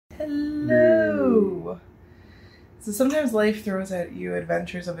Hello! So sometimes life throws at you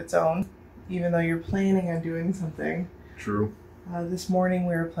adventures of its own, even though you're planning on doing something. True. This morning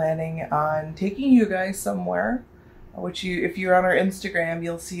we were planning on taking you guys somewhere, which if you're on our Instagram,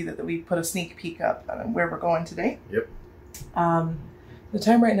 you'll see that we put a sneak peek up on where we're going today. Yep. The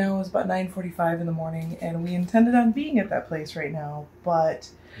time right now is about 9:45 in the morning, and we intended on being at that place right now, but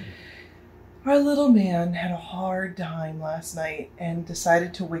our little man had a hard time last night and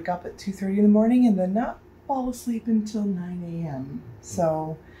decided to wake up at 2:30 in the morning and then not fall asleep until 9 a.m.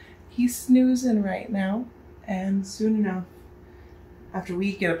 So he's snoozing right now, and soon enough, after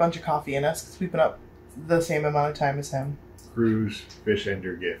we get a bunch of coffee in us, because we've been up the same amount of time as him. Cruise, fish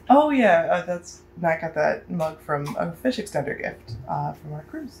ender gift. Oh yeah, Matt got that mug from a fish extender gift from our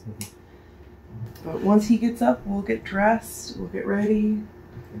cruise. But once he gets up, we'll get dressed, we'll get ready.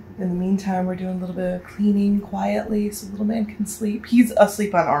 In the meantime, we're doing a little bit of cleaning quietly so little man can sleep. He's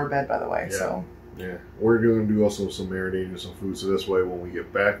asleep on our bed, by the way. Yeah. So yeah, we're going to do also some marinating of some food, so this way when we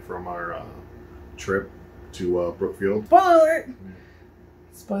get back from our trip to Brookfield. Spoiler alert!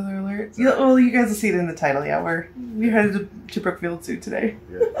 Spoiler alert. Well, you guys will see it in the title. Yeah, we're headed to Brookfield Zoo today.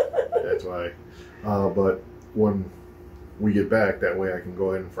 Yeah, that's why. But when we get back, that way I can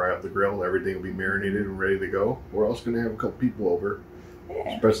go ahead and fry up the grill. Everything will be marinated and ready to go. We're also going to have a couple people over.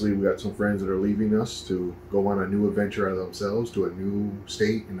 Yeah. Especially we got some friends that are leaving us to go on a new adventure of themselves to a new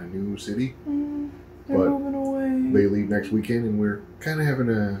state in a new city. They're moving away. They leave next weekend, and we're kind of having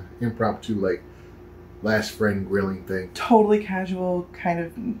an impromptu, like, last friend grilling thing. Totally casual, kind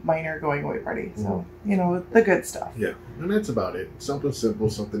of minor going away party. So, you know, the good stuff. Yeah, and that's about it. Something simple,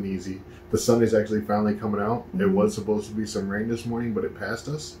 something easy. The sun is actually finally coming out. It was supposed to be some rain this morning, but it passed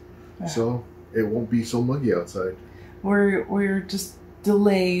us. Yeah. So it won't be so muggy outside. We're just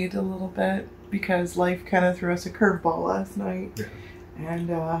delayed a little bit because life kind of threw us a curveball last night. Yeah. And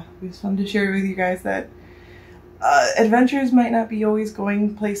it was fun to share with you guys that adventures might not be always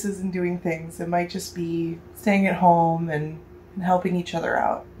going places and doing things. It might just be staying at home and helping each other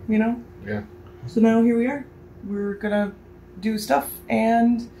out, you know? Yeah. So now here we are. We're gonna do stuff,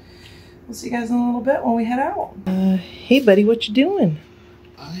 and we'll see you guys in a little bit when we head out. Hey buddy, what you doing?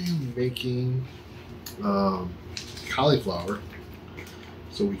 I am making cauliflower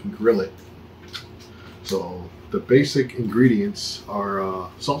so we can grill it. So the basic ingredients are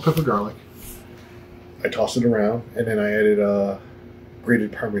salt, pepper, garlic. I tossed it around, and then I added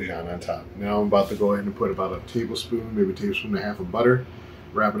grated Parmesan on top. Now I'm about to go ahead and put about a tablespoon, maybe a tablespoon and a half of butter,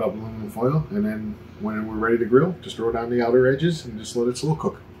 wrap it up in aluminum foil, and then when we're ready to grill, just throw down the outer edges and just let it slow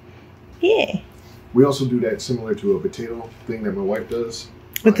cook. Yeah. We also do that similar to a potato thing that my wife does.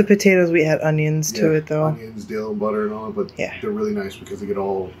 With the potatoes, we add onions to it, though. Onions, dill, and butter, and all that, but they're really nice because they get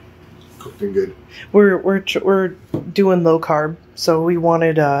all cooked and good. We're doing low carb, so we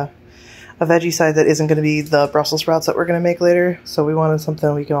wanted a veggie side that isn't going to be the Brussels sprouts that we're going to make later. So we wanted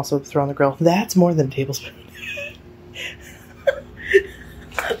something we can also throw on the grill. That's more than a tablespoon.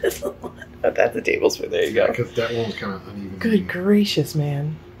 That's a tablespoon. There you go. Because that one was kind of uneven. Good gracious,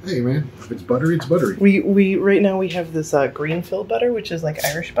 man. Hey, man. If it's buttery, it's buttery. We right now we have this Greenfield butter, which is like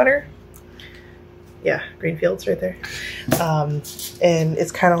Irish butter. Yeah, Greenfield's right there. And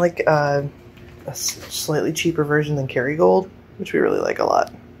it's kind of like a slightly cheaper version than Kerrygold, which we really like a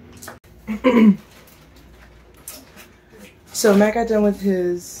lot. So Matt got done with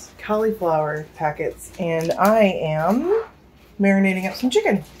his cauliflower packets, and I am marinating up some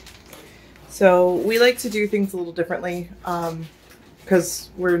chicken. So we like to do things a little differently because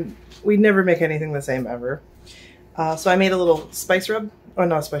we never make anything the same ever. So I made a little spice rub, or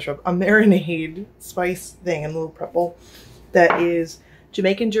not a spice rub, a marinade spice thing in a little prep bowl that is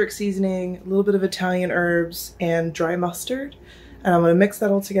Jamaican jerk seasoning, a little bit of Italian herbs, and dry mustard. And I'm going to mix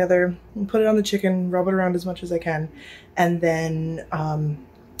that all together and put it on the chicken, rub it around as much as I can, and then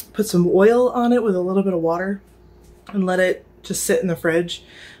put some oil on it with a little bit of water and let it just sit in the fridge,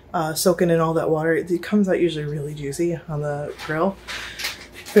 soaking in all that water. It comes out usually really juicy on the grill.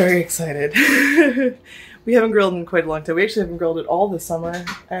 Very excited. We haven't grilled in quite a long time. We actually haven't grilled it all this summer,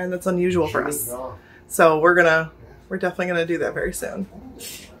 and that's unusual for us. So we're definitely gonna do that very soon.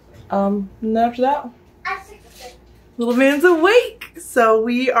 And after that, little man's awake, so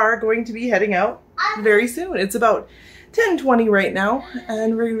we are going to be heading out very soon. It's about 10:20 right now,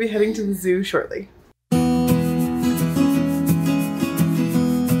 and we're going to be heading to the zoo shortly.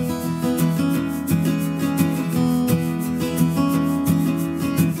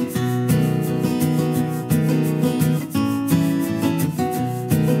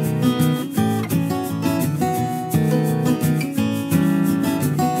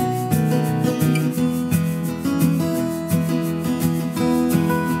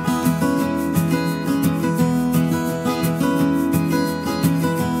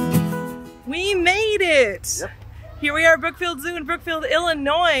 Here we are at Brookfield Zoo in Brookfield,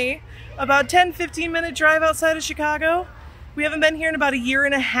 Illinois. About 10-15 minute drive outside of Chicago. We haven't been here in about a year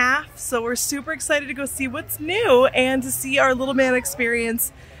and a half, so we're super excited to go see what's new and to see our little man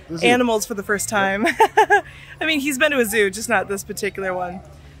experience animals for the first time. I mean, he's been to a zoo, just not this particular one.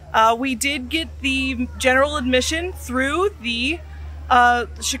 We did get the general admission through the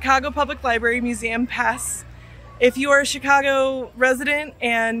Chicago Public Library Museum Pass. If you are a Chicago resident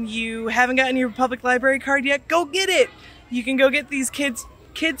and you haven't gotten your public library card yet, go get it. You can go get these kids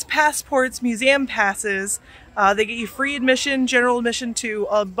passports, museum passes. They get you free admission, general admission to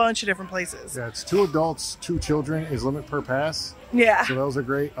a bunch of different places. Yeah, it's 2 adults, 2 children is limit per pass. Yeah. So those are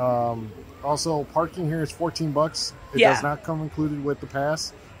great. Also, parking here is $14. It does not come included with the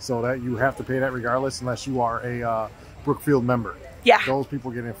pass, so that you have to pay that regardless unless you are a Brookfield member. Yeah. Those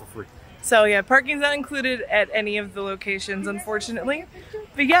people get in for free. So yeah, parking's not included at any of the locations, unfortunately.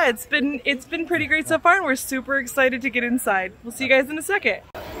 But yeah, it's been pretty great so far, and we're super excited to get inside. We'll see you guys in a second.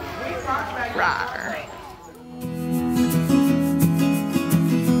 Rawr.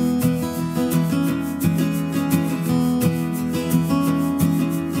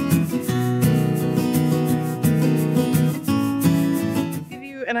 Give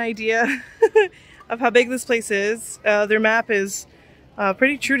you an idea of how big this place is. Their map is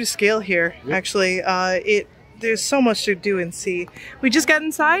pretty true to scale here, actually. There's so much to do and see. We just got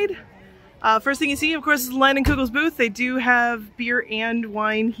inside. First thing you see, of course, is the Line and Kugel's booth. They do have beer and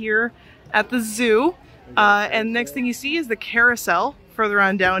wine here at the zoo. And next thing you see is the carousel further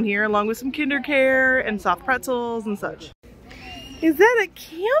on down here, along with some kinder care and soft pretzels and such. Is that a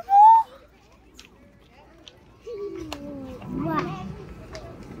camel?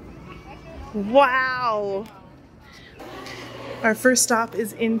 Wow. Our first stop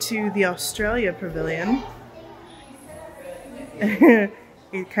is into the Australia Pavilion.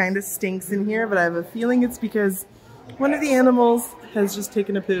 It kind of stinks in here, but I have a feeling it's because one of the animals has just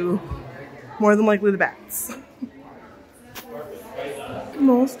taken a poo. More than likely the bats.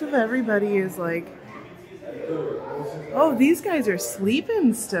 Most of everybody is like, oh, these guys are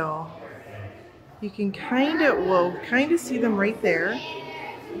sleeping still. You can kind of see them right there.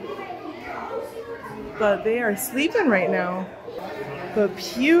 But they are sleeping right now. But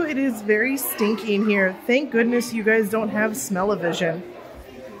pew, it is very stinky in here. Thank goodness you guys don't have smell-o-vision.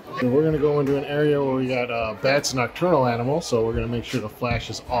 So we're going to go into an area where we got bats and nocturnal animals, so we're going to make sure the flash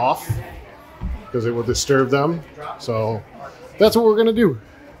is off because it will disturb them. So that's what we're going to do.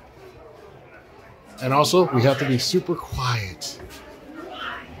 And also, we have to be super quiet.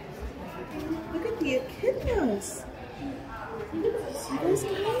 Look at the echidnas. See those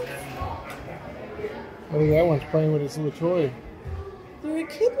guys? Oh, that one's playing with its little toy. They're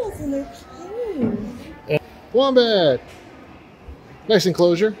echidnas and they're playing. And wombat! Nice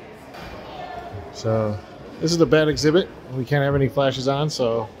enclosure. So, this is the bat exhibit. We can't have any flashes on,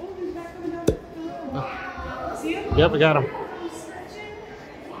 so... Yep, we got him.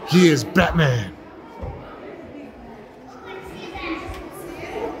 He is Batman!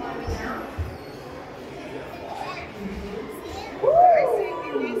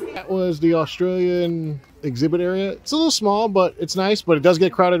 That was the Australian exhibit area. It's a little small, but it's nice, but it does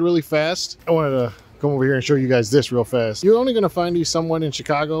get crowded really fast. I wanted to come over here and show you guys this real fast. You're only going to find these somewhat in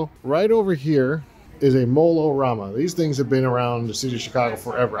Chicago. Right over here is a mold-o-rama. These things have been around the city of Chicago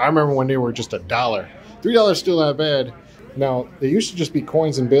forever. I remember when they were just $1. $3 still not bad. Now, they used to just be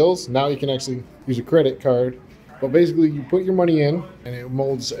coins and bills. Now you can actually use a credit card. But basically, you put your money in, and it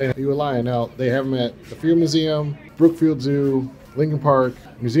molds you a lion. Now, they have them at the Field Museum, Brookfield Zoo, Lincoln Park,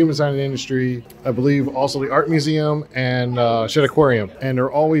 Museum of Science and Industry, I believe also the Art Museum and Shed Aquarium. And they're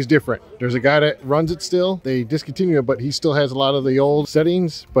always different. There's a guy that runs it still. They discontinue it, but he still has a lot of the old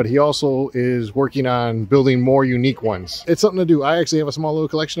settings, but he also is working on building more unique ones. It's something to do. I actually have a small little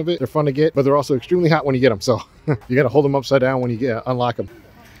collection of it. They're fun to get, but they're also extremely hot when you get them. So you got to hold them upside down when you unlock them.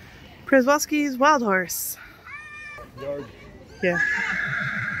 Przewalski's wild horse. Yeah.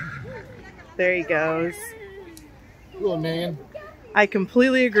 There he goes. Little man. I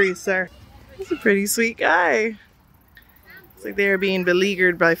completely agree, sir. He's a pretty sweet guy. It's like they're being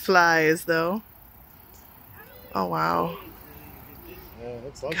beleaguered by flies, though. Oh wow.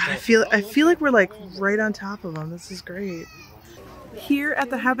 God, I feel like we're like right on top of them. This is great. Here at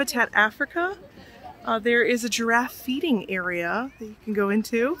the Habitat Africa, there is a giraffe feeding area that you can go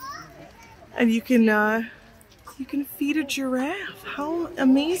into, and you can feed a giraffe. How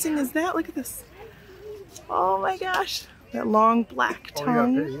amazing is that? Look at this. Oh my gosh. That long black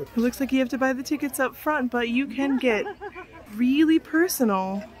tongue. Oh, yeah. It looks like you have to buy the tickets up front, but you can get really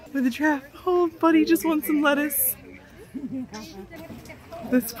personal with a giraffe. Oh, buddy just wants some lettuce.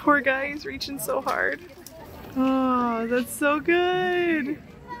 This poor guy is reaching so hard. Oh, that's so good.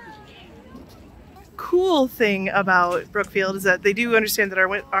 Cool thing about Brookfield is that they do understand that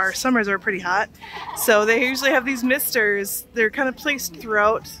our summers are pretty hot. So they usually have these misters. They're kind of placed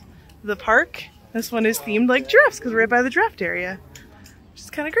throughout the park. This one is themed like giraffes because we're right by the giraffe area, which is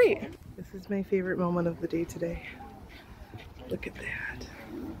kind of great. This is my favorite moment of the day today. Look at that.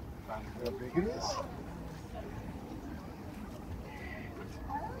 How big it is?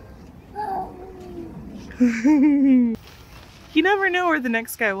 You never know where the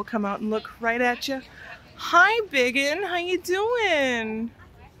next guy will come out and look right at you. Hi, Biggin. How you doing?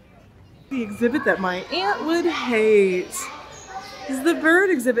 The exhibit that my aunt would hate. This is the bird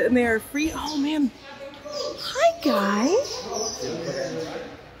exhibit, and they are free. Oh man. Hi, guy.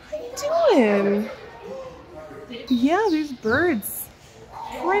 How you doing? Yeah, there's birds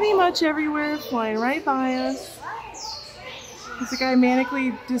pretty much everywhere flying right by us. There's a guy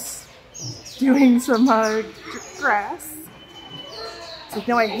manically just doing some grass. It's like,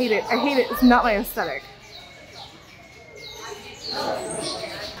 no, I hate it. I hate it. It's not my aesthetic.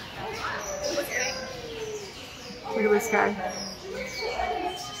 Look at this guy.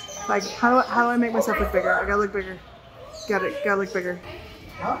 Like, how do I make myself look bigger? I gotta look bigger. Gotta look bigger.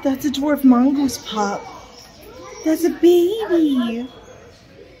 That's a dwarf mongoose pup. That's a baby.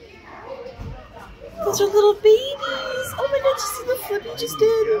 Those are little babies. Oh my god, you see the flip he just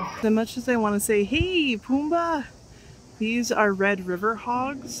did? As much as I want to say, hey, Pumbaa. These are red river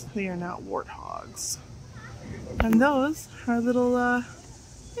hogs. They are not warthogs. And those are little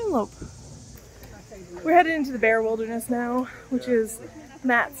antelope. We're headed into the bear wilderness now, which is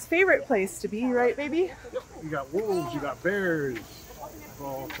Matt's favorite place to be, right, baby? You got wolves, you got bears,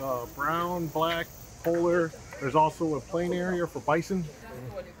 both brown, black, polar. There's also a plain area for bison.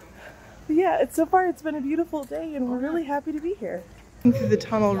 Yeah, so far it's been a beautiful day and we're really happy to be here. Through the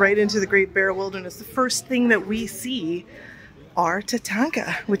tunnel right into the Great Bear Wilderness, the first thing that we see are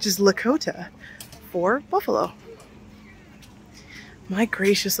Tatanka, which is Lakota for buffalo. My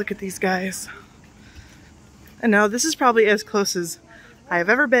gracious, look at these guys. And now this is probably as close as I have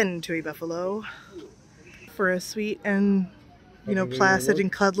ever been to a buffalo for as sweet and, you know, placid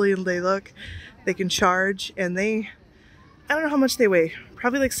and cuddly and they look. They can charge and I don't know how much they weigh.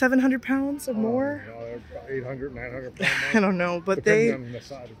 Probably like 700 pounds or more. No, 800, 900 pounds. I don't know, but they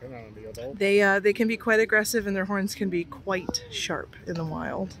can be quite aggressive and their horns can be quite sharp in the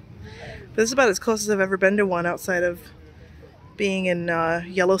wild. But this is about as close as I've ever been to one outside of being in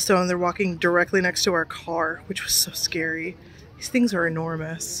Yellowstone. They're walking directly next to our car, which was so scary. These things are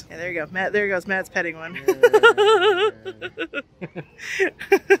enormous. Yeah, there you go. Matt, there goes. Matt's petting one.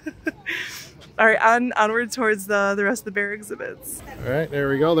 All right, onward towards the rest of the bear exhibits. All right, there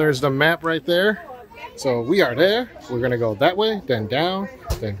we go. There's the map right there. So we are there. We're going to go that way, then down,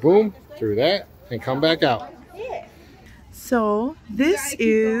 then boom, through that, and come back out. So this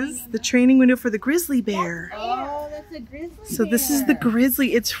is the training window for the grizzly bear. Oh, that's a grizzly So this is the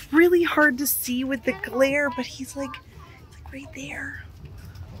grizzly. It's really hard to see with the glare, but he's like right there.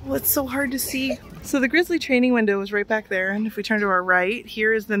 Oh, it's so hard to see. So the grizzly training window is right back there, and if we turn to our right,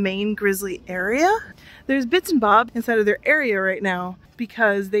 here is the main grizzly area. There's bits and bobs inside of their area right now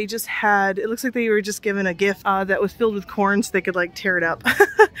because they just had, it looks like they were just given a gift that was filled with corn so they could like tear it up.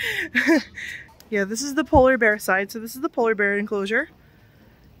 Yeah, this is the polar bear side, so this is the polar bear enclosure.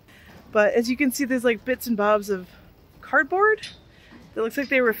 But as you can see, there's like bits and bobs of cardboard. It looks like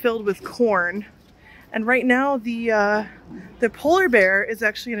they were filled with corn. And right now the polar bear is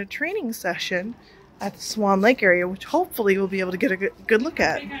actually in a training session at the Swan Lake area, which hopefully we'll be able to get a good look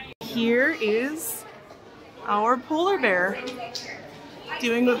at. Here is our polar bear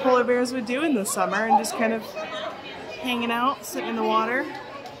doing what polar bears would do in the summer and just kind of hanging out, sitting in the water.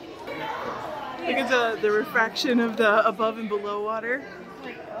 Look at the refraction of the above and below water.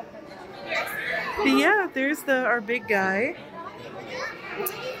 But yeah, there's our big guy.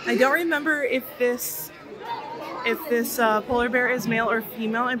 I don't remember if this polar bear is male or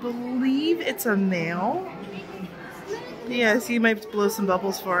female. I believe it's a male. Yes, he might blow some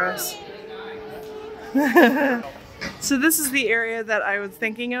bubbles for us. So this is the area that I was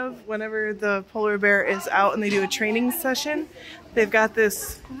thinking of whenever the polar bear is out and they do a training session. They've got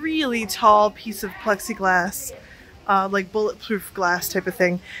this really tall piece of plexiglass, like bulletproof glass type of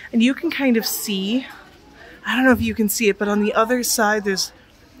thing. And you can kind of see, I don't know if you can see it, but on the other side there's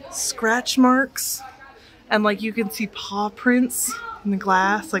scratch marks and like you can see paw prints in the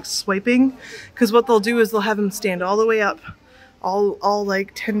glass, like swiping. Because what they'll do is they'll have him stand all the way up, all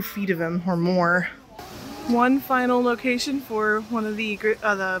like 10 feet of him or more. One final location for one of the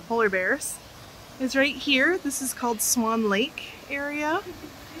polar bears is right here. This is called Swan Lake area.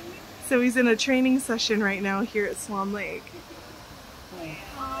 So he's in a training session right now here at Swan Lake.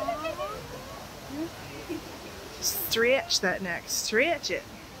 Stretch that neck, stretch it.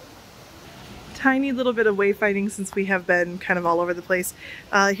 Tiny little bit of wayfinding since we have been kind of all over the place.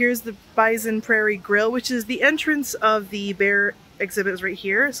 Here's the Bison Prairie Grill, which is the entrance of the bear exhibit is right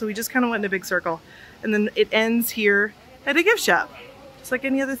here. So we just kind of went in a big circle. And then it ends here at a gift shop, just like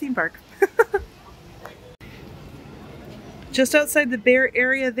any other theme park. Just outside the bear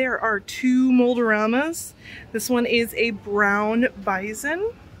area, there are two mold-o-ramas. This one is a brown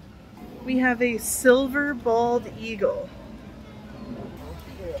bison. We have a silver bald eagle.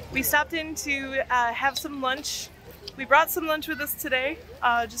 We stopped in to have some lunch. We brought some lunch with us today,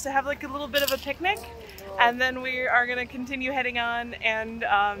 just to have like a little bit of a picnic. And then we are gonna continue heading on and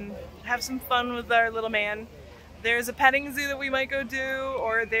have some fun with our little man. There's a petting zoo that we might go do,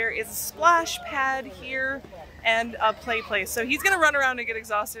 or there is a splash pad here and a play place. So he's gonna run around and get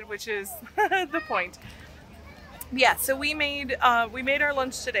exhausted, which is the point. Yeah, so we made our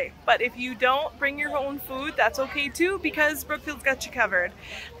lunch today, but if you don't bring your own food, that's okay too, because Brookfield's got you covered.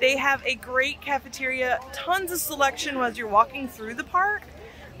 They have a great cafeteria, tons of selection as you're walking through the park,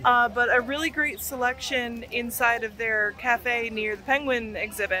 but a really great selection inside of their cafe near the penguin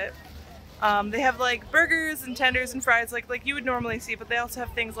exhibit. They have like burgers and tenders and fries like you would normally see, but they also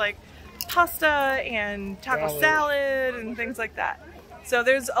have things like pasta and taco salad and things like that. So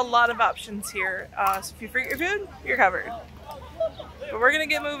there's a lot of options here. So if you forget your food, you're covered. But we're gonna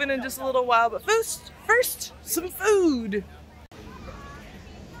get moving in just a little while, but first, some food.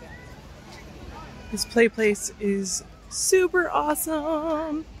 This play place is super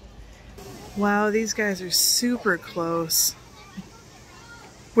awesome. Wow, these guys are super close.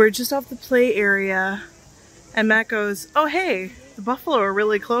 We're just off the play area and Matt goes, oh hey, the buffalo are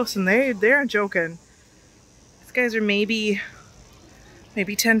really close and they aren't joking. These guys are maybe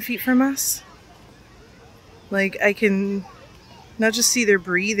 10 feet from us. Like I can not just see their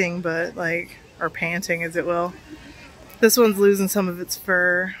breathing, but like, or panting as it will. This one's losing some of its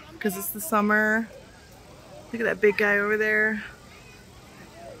fur because it's the summer. Look at that big guy over there.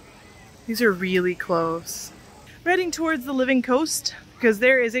 These are really close. We're heading towards the Living Coast because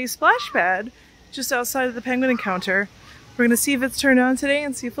there is a splash pad just outside of the penguin encounter. We're gonna see if it's turned on today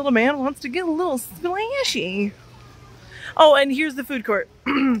and see if little man wants to get a little splashy. Oh, and here's the food court.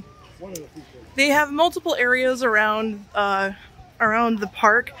 They have multiple areas around the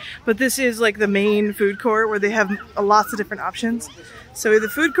park, but this is like the main food court where they have lots of different options. So we have the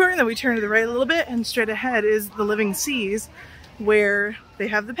food court, and then we turn to the right a little bit, and straight ahead is the Living Seas, where they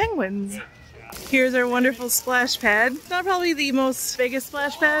have the penguins. Here's our wonderful splash pad. It's not probably the most biggest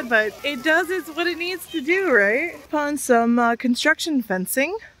splash pad, but it does what it needs to do, right? Upon some construction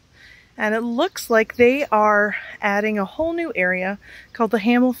fencing. And it looks like they are adding a whole new area called the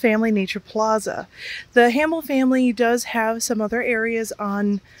Hamill Family Nature Plaza. The Hamill family does have some other areas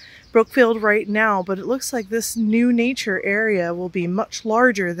on Brookfield right now, but it looks like this new nature area will be much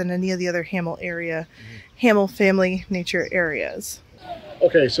larger than any of the other Hamill Family Nature areas.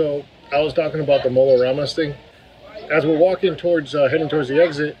 Okay, so I was talking about the mold-o-rama thing. As we're walking towards, heading towards the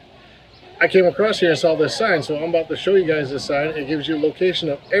exit, I came across here and saw this sign, so I'm about to show you guys this sign. It gives you a location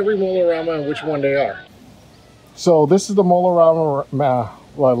of every mold-o-rama and which one they are. So this is the mold-o-rama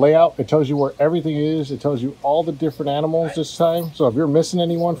layout. It tells you where everything is. It tells you all the different animals this time. So if you're missing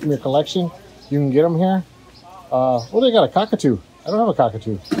anyone from your collection, you can get them here. Well, they got a cockatoo. I don't have a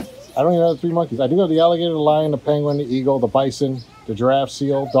cockatoo. I don't even have the three monkeys. I do have the alligator, the lion, the penguin, the eagle, the bison, the giraffe,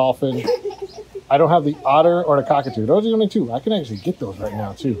 seal, dolphin. I don't have the otter or the cockatoo. Those are the only two. I can actually get those right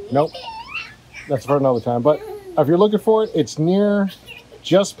now too. Nope. That's for another time. But if you're looking for it, it's near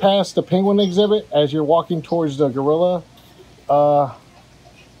just past the penguin exhibit as you're walking towards the gorilla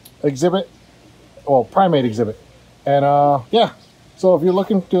exhibit, well, primate exhibit. And yeah, so if you're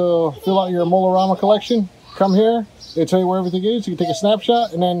looking to fill out your mold-o-rama collection, come here. They tell you where everything is. You can take a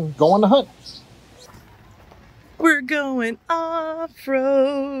snapshot and then go on the hunt. We're going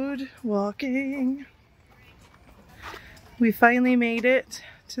off-road walking. We finally made it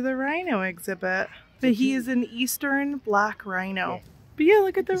to the rhino exhibit. But he is an eastern black rhino. But yeah,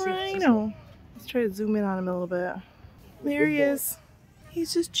 look at the rhino. Let's try to zoom in on him a little bit. There he is.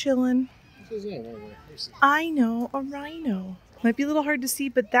 He's just chilling. I know, a rhino. Might be a little hard to see,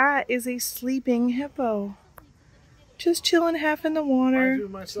 but that is a sleeping hippo. Just chilling half in the water,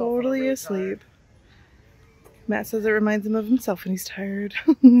 totally asleep. Matt says it reminds him of himself when he's tired.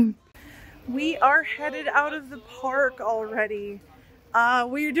 We are headed out of the park already.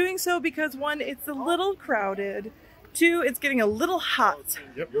 We are doing so because one, it's a little crowded. 2, it's getting a little hot.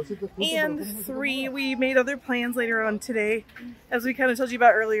 Yep. And 3, we made other plans later on today, as we kind of told you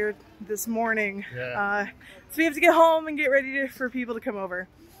about earlier this morning. Yeah. So we have to get home and get ready for people to come over.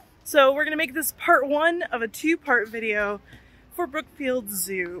 So we're going to make this part 1 of a 2-part video for Brookfield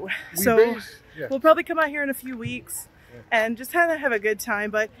Zoo. We'll probably come out here in a few weeks and just kind of have a good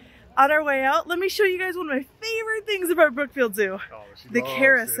time. But on our way out, let me show you guys one of my favorite things about Brookfield Zoo. Oh, the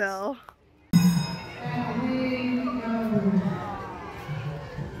carousel.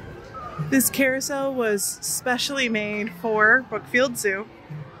 This carousel was specially made for Brookfield Zoo,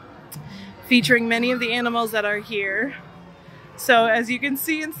 featuring many of the animals that are here. So as you can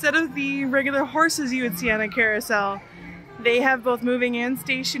see, instead of the regular horses you would see on a carousel, they have both moving and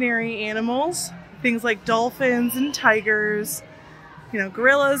stationary animals, things like dolphins and tigers, you know,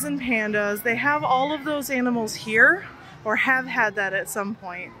 gorillas and pandas. They have all of those animals here, or have had that at some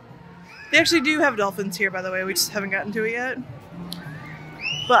point. They actually do have dolphins here, by the way, we just haven't gotten to it yet.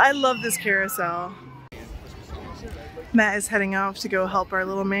 But I love this carousel. Matt is heading off to go help our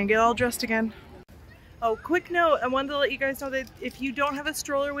little man get all dressed again. Oh, quick note, I wanted to let you guys know that if you don't have a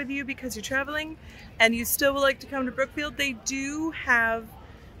stroller with you because you're traveling and you still would like to come to Brookfield, they do have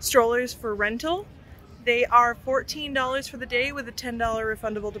strollers for rental. They are $14 for the day with a $10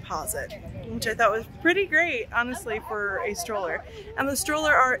 refundable deposit, which I thought was pretty great, honestly, for a stroller. And the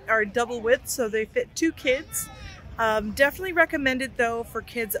stroller are double width, so they fit 2 kids. Definitely recommended though for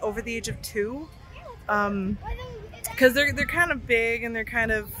kids over the age of 2, because they're kind of big and they're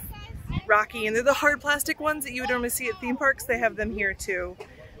kind of rocky, and they're the hard plastic ones that you would normally see at theme parks. They have them here too.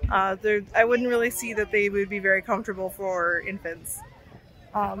 I wouldn't really see that they would be very comfortable for infants.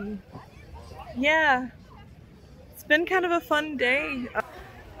 Yeah, it's been kind of a fun day.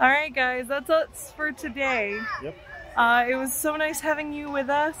 All right, guys, that's us for today. Yep. It was so nice having you with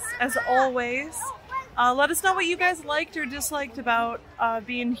us, as always. Let us know what you guys liked or disliked about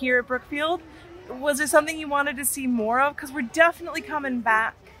being here at Brookfield. Was there something you wanted to see more of? Because we're definitely coming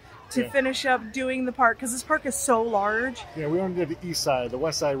back to finish up doing the park, because this park is so large. Yeah, we only did the east side. The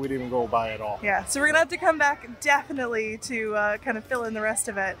west side we didn't even go by at all. Yeah, so we're going to have to come back definitely to kind of fill in the rest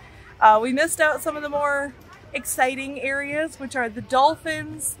of it. We missed out some of the more exciting areas, which are the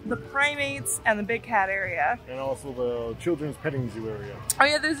dolphins, the primates, and the big cat area. And also the children's petting zoo area. Oh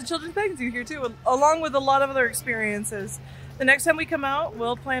yeah, there's a children's petting zoo here too, along with a lot of other experiences. The next time we come out,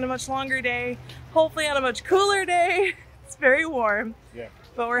 we'll plan a much longer day, hopefully on a much cooler day. It's very warm. Yeah.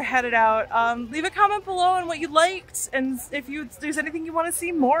 But we're headed out. Leave a comment below on what you liked and if there's anything you want to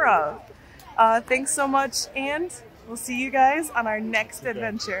see more of. Thanks so much, and we'll see you guys on our next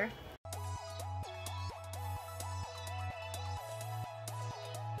adventure.